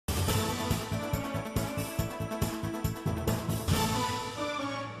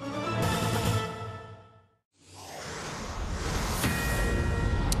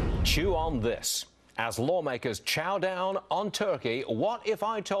Chew on this. As lawmakers chow down on Turkey, what if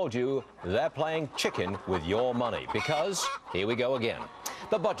I told you they're playing chicken with your money? Because here we go again.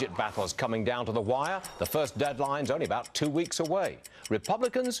 The budget battle's coming down to the wire. The first deadline's only about 2 weeks away.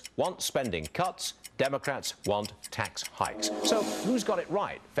 Republicans want spending cuts. Democrats want tax hikes. So who's got it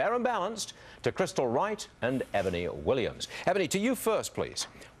right? Fair and balanced? To Crystal Wright and Eboni Williams. Eboni, to you first, please.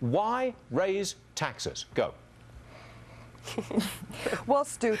 Why raise taxes? Go. Well,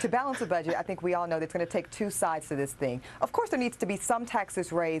 Stu, to balance the budget, I think we all know that it's going to take two sides to this thing. Of course, there needs to be some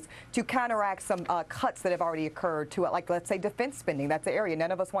taxes raised to counteract some cuts that have already occurred to, like, let's say, defense spending. That's the area.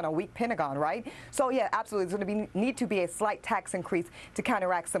 None of us want a weak Pentagon, right? So, yeah, absolutely. There's going to need to be a slight tax increase to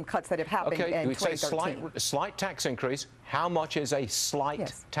counteract some cuts that have happened in 2013. Say slight tax increase. How much is a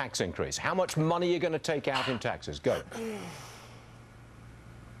slight tax increase? How much money are you going to take out in taxes? Go.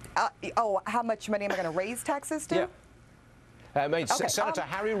 How much money am I going to raise taxes to? Yeah. I mean, Senator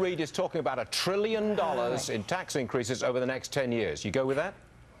Harry Reid is talking about $1 trillion in tax increases over the next 10 years. You go with that?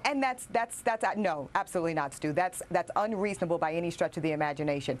 And that's no, absolutely not, Stu. That's unreasonable by any stretch of the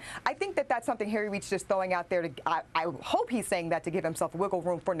imagination. I think that's something Harry Reid's just throwing out there. I hope he's saying that to give himself wiggle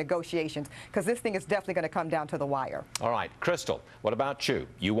room for negotiations, because this thing is definitely going to come down to the wire. All right, Crystal, what about you?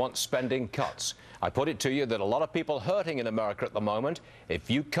 You want spending cuts. I put it to you that a lot of people hurting in America at the moment. If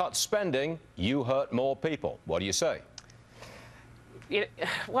you cut spending, you hurt more people. What do you say?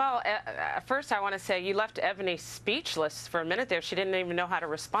 Well, first I want to say you left Eboni speechless for a minute there. She didn't even know how to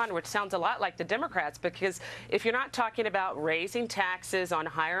respond, which sounds a lot like the Democrats, because if you're not talking about raising taxes on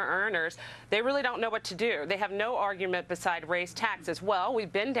higher earners, they really don't know what to do. They have no argument beside raise taxes. Well,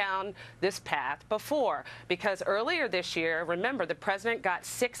 we've been down this path before, because earlier this year, remember, the president got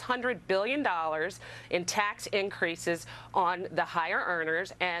 $600 billion in tax increases on the higher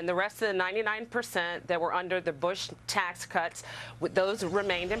earners, and the rest of the 99% that were under the Bush tax cuts, those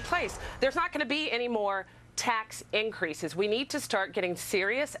remained in place. There's not going to be any more tax increases. We need to start getting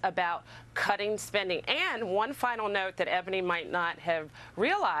serious about cutting spending. And one final note that Eboni might not have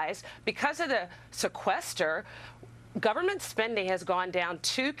realized, because of the sequester, government spending has gone down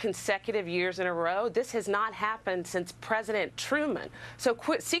 2 consecutive years in a row. This has not happened since President Truman. So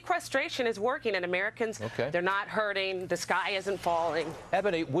sequestration is working, and Americans, they're not hurting. The sky isn't falling.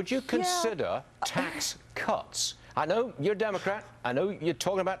 Eboni, would you consider tax cuts? I know you're a Democrat. I know you're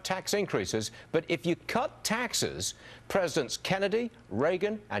talking about tax increases. But if you cut taxes, Presidents Kennedy,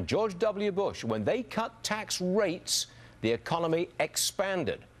 Reagan, and George W. Bush, when they cut tax rates, the economy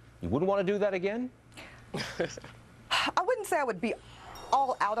expanded. You wouldn't want to do that again? I wouldn't say I would be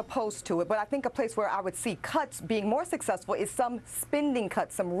all out opposed to it, but I think a place where I would see cuts being more successful is some spending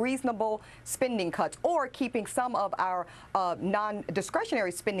cuts, some reasonable spending cuts, or keeping some of our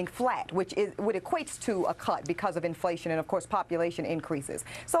non-discretionary spending flat, which equates to a cut because of inflation and, of course, population increases.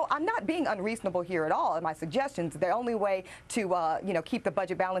 So I'm not being unreasonable here at all in my suggestions. The only way to keep the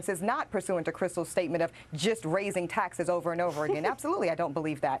budget balance is not pursuant to Crystal's statement of just raising taxes over and over again. Absolutely, I don't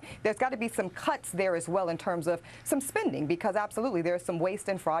believe that. There's got to be some cuts there as well in terms of some spending, because absolutely there's some waste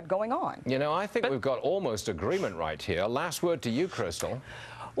and fraud going on. You know, I think we've got almost agreement right here. Last word to you, Crystal.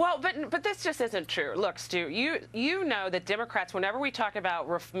 Well, but this just isn't true. Look, Stu, you know that Democrats, whenever we talk about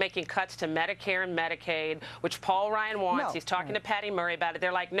making cuts to Medicare and Medicaid, which Paul Ryan wants, he's talking to Patty Murray about it,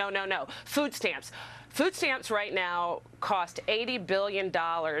 they're like, no, no, no. Food stamps. Food stamps right now cost $80 billion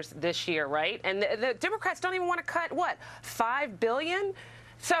this year, right? And the Democrats don't even want to cut, what, $5 billion?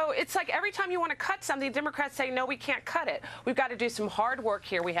 So it's like every time you want to cut something, Democrats say, no, we can't cut it. We've got to do some hard work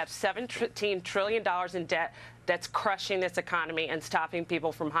here. We have $17 trillion in debt that's crushing this economy and stopping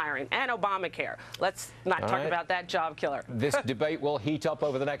people from hiring. And Obamacare. Let's not talk about that job killer. This debate will heat up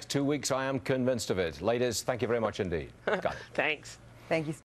over the next 2 weeks. I am convinced of it. Ladies, thank you very much indeed. Got it. Thanks. Thank you.